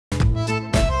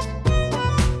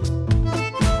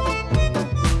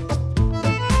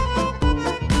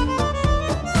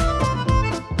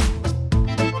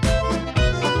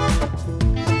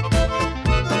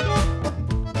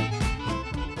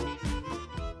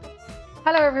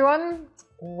Hello everyone,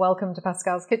 welcome to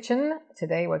Pascale's Kitchen.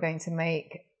 Today we're going to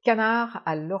make canard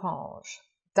à l'orange,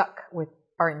 duck with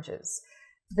oranges.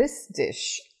 This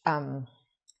dish,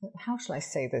 how shall I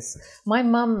say this? My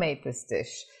mum made this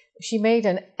dish. She made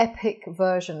an epic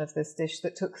version of this dish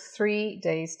that took 3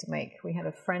 days to make. We had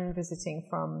a friend visiting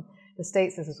from the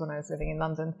States, this is when I was living in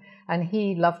London, and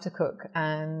he loved to cook.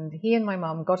 And he and my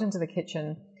mum got into the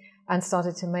kitchen and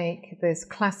started to make this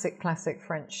classic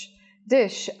French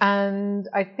dish, and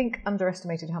I think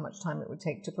underestimated how much time it would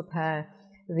take to prepare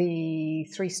the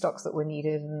 3 stocks that were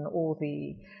needed and all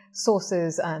the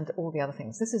sauces and all the other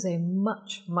things. This is a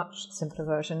much simpler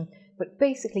version, but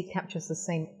basically captures the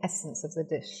same essence of the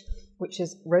dish, which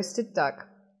is roasted duck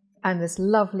and this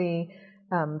lovely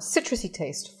citrusy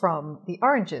taste from the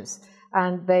oranges,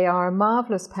 and they are a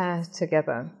marvelous pair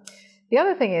together. The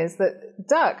other thing is that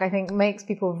duck, I think, makes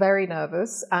people very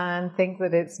nervous and think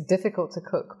that it's difficult to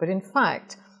cook. But in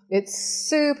fact, it's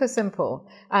super simple.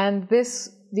 And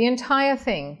the entire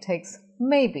thing takes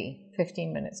maybe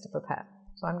 15 minutes to prepare.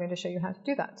 So I'm going to show you how to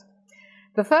do that.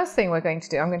 The first thing we're going to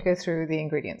do, I'm going to go through the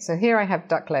ingredients. So here I have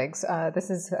duck legs. This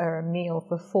is a meal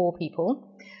for 4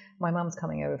 people. My mum's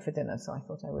coming over for dinner, so I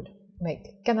thought I would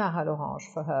make canard à l'orange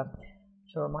for her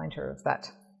to remind her of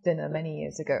that dinner many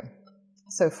years ago.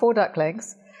 So 4 duck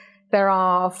legs. There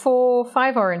are 5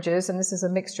 oranges, and this is a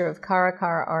mixture of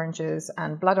cara oranges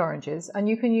and blood oranges, and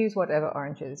you can use whatever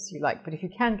oranges you like, but if you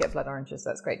can get blood oranges,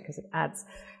 that's great because it adds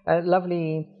a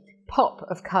lovely pop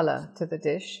of color to the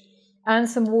dish. And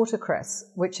some watercress,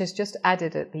 which is just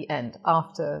added at the end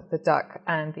after the duck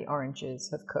and the oranges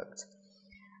have cooked.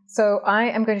 So I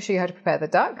am going to show you how to prepare the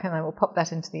duck, and I will pop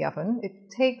that into the oven. It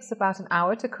takes about an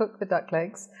hour to cook the duck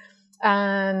legs,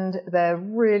 and they're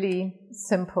really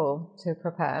simple to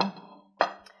prepare.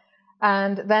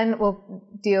 And then we'll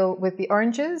deal with the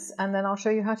oranges, and then I'll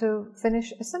show you how to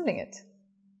finish assembling it.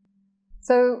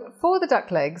 So for the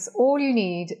duck legs, all you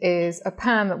need is a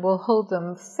pan that will hold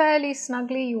them fairly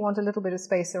snugly. You want a little bit of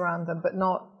space around them, but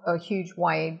not a huge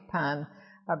wide pan,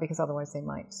 because otherwise they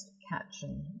might catch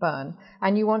and burn.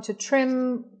 And you want to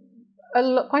trim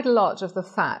quite a lot of the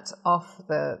fat off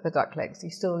the duck legs. You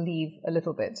still leave a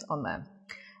little bit on there.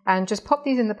 And just pop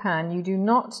these in the pan. You do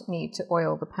not need to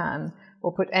oil the pan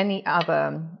or put any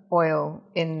other oil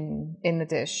in the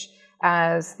dish,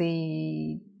 as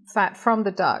the fat from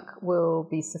the duck will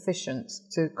be sufficient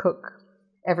to cook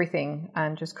everything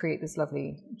and just create this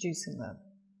lovely juice in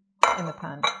the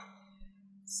pan.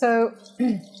 So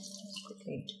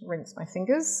quickly rinse my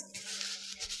fingers.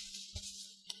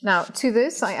 Now, to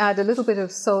this, I add a little bit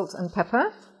of salt and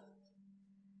pepper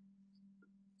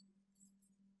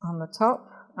on the top.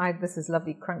 This is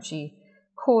lovely, crunchy,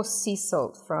 coarse sea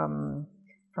salt from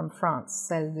France,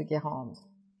 sel de Guérande,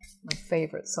 my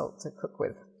favorite salt to cook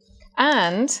with,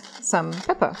 and some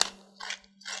pepper.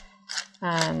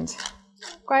 And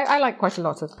I like quite a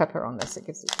lot of pepper on this. It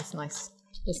gives it this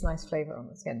nice flavor on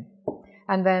the skin.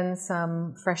 And then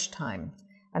some fresh thyme.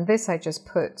 And this I just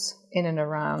put in and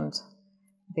around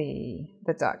the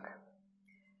duck.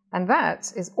 And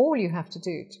that is all you have to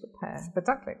do to prepare the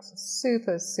duck legs.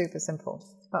 Super simple.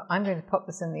 But I'm going to pop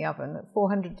this in the oven at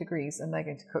 400 degrees, and they're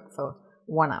going to cook for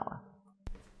 1 hour.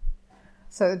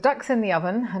 So the duck's in the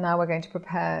oven, and now we're going to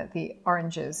prepare the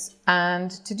oranges.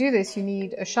 And to do this, you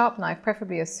need a sharp knife,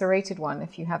 preferably a serrated one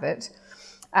if you have it.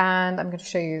 And I'm going to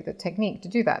show you the technique to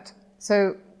do that.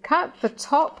 So cut the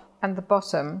top and the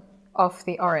bottom off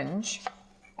the orange,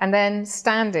 and then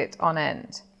stand it on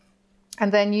end.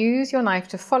 And then use your knife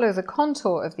to follow the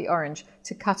contour of the orange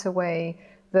to cut away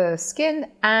the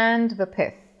skin and the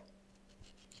pith,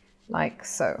 like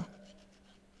so.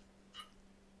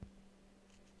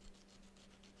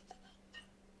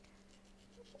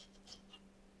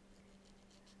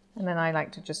 And then I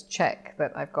like to just check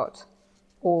that I've got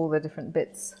all the different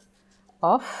bits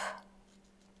off.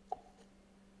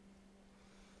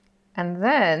 And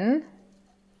then,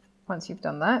 once you've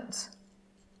done that,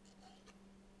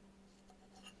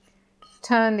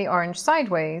 turn the orange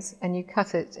sideways and you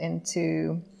cut it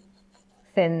into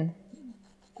thin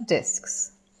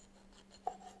discs.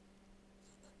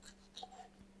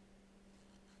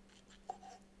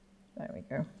 There we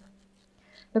go.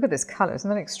 Look at this color, isn't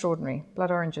that extraordinary?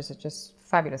 Blood oranges are just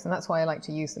fabulous, and that's why I like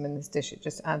to use them in this dish. It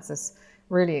just adds this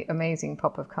really amazing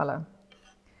pop of color.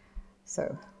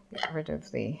 So get rid of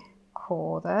the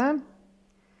core there.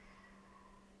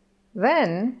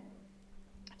 Then,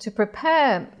 to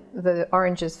prepare the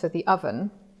oranges for the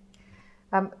oven,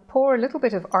 pour a little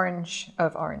bit of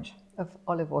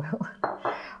olive oil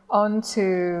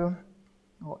onto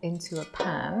or into a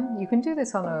pan. You can do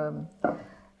this on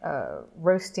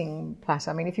roasting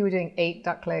platter. I mean, if you were doing 8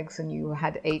 duck legs and you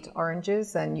had 8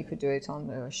 oranges, then you could do it on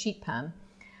a sheet pan.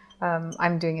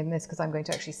 I'm doing it in this because I'm going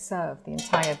to actually serve the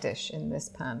entire dish in this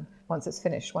pan once it's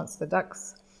finished. Once the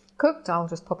duck's cooked, I'll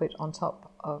just pop it on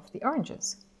top of the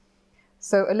oranges.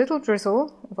 So a little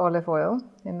drizzle of olive oil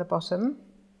in the bottom,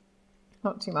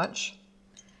 not too much.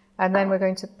 And then we're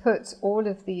going to put all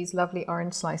of these lovely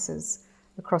orange slices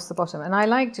across the bottom. And I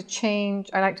like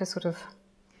to sort of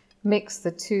mix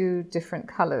the 2 different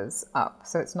colors up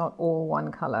so it's not all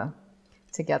one color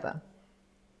together.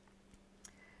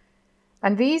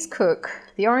 And these cook,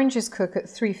 the oranges cook at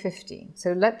 350.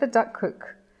 So let the duck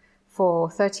cook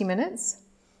for 30 minutes,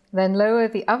 then lower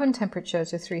the oven temperature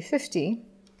to 350,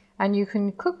 and you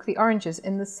can cook the oranges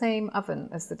in the same oven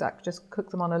as the duck. Just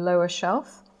cook them on a lower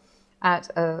shelf at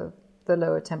the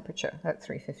lower temperature at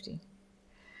 350.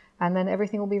 And then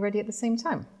everything will be ready at the same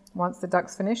time. Once the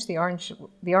duck's finished, the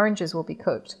oranges will be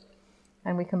cooked.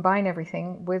 And we combine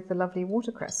everything with the lovely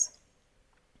watercress.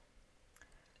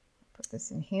 Put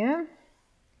this in here.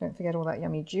 Don't forget all that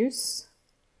yummy juice.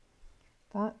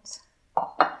 I'm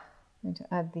going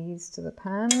to add these to the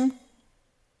pan.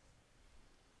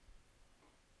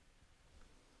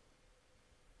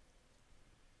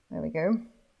 There we go.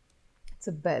 It's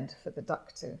a bed for the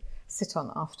duck to sit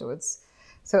on afterwards.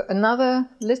 So another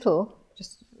little,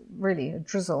 just really a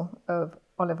drizzle of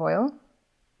olive oil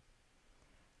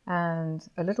and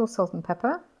a little salt and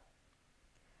pepper,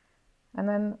 and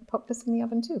then pop this in the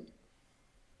oven too.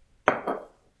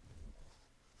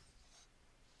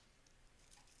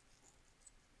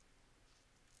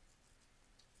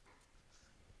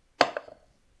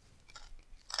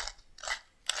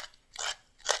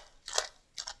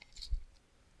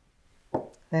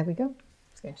 There we go.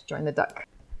 It's going to join the duck.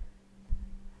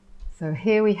 So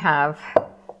here we have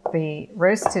the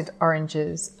roasted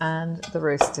oranges and the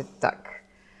roasted duck.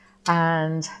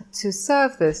 And to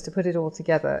serve this, to put it all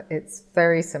together, it's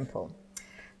very simple.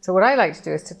 So what I like to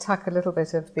do is to tuck a little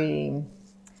bit of the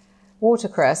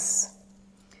watercress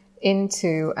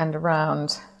into and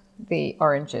around the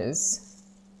oranges.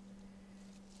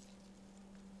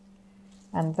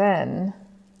 And then,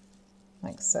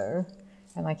 like so,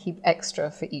 and I keep extra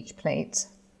for each plate.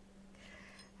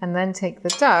 And then take the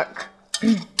duck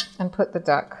and put the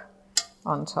duck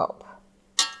on top.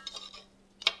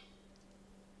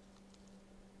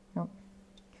 Oh,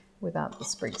 without the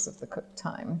sprigs of the cooked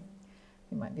thyme.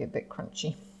 It might be a bit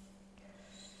crunchy.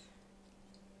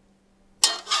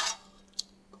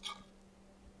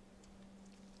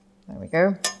 There we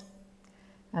go.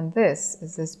 And this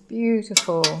is this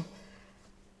beautiful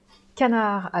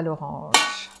canard à l'orange.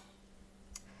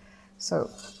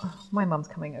 So my mum's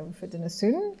coming over for dinner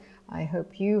soon. I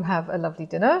hope you have a lovely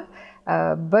dinner.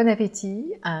 Bon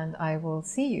appétit, and I will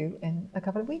see you in a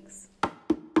couple of weeks.